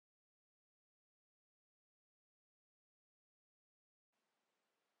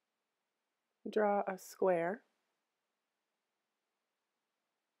draw a square.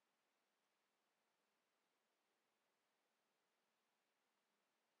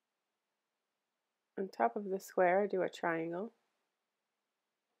 On top of the square, do a triangle.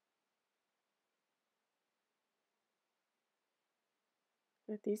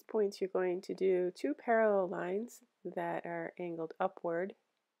 At these points, you're going to do two parallel lines that are angled upward.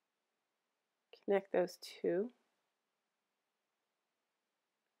 Connect those two.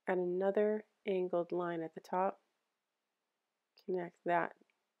 Add another angled line at the top. Connect that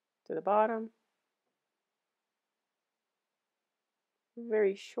to the bottom.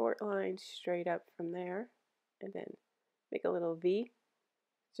 Very short line straight up from there, and then make a little V,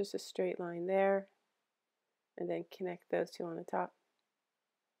 just a straight line there, and then connect those two on the top.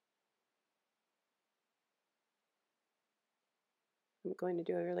 I'm going to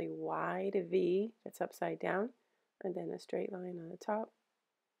do a really wide V that's upside down, and then a straight line on the top.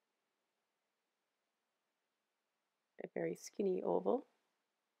 A very skinny oval.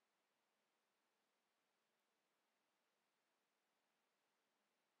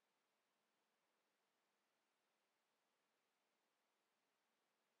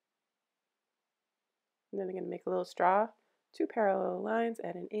 And then I'm going to make a little straw, two parallel lines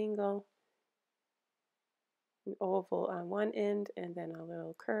at an angle, an oval on one end, and then a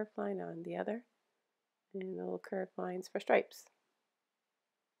little curved line on the other, and little curved lines for stripes.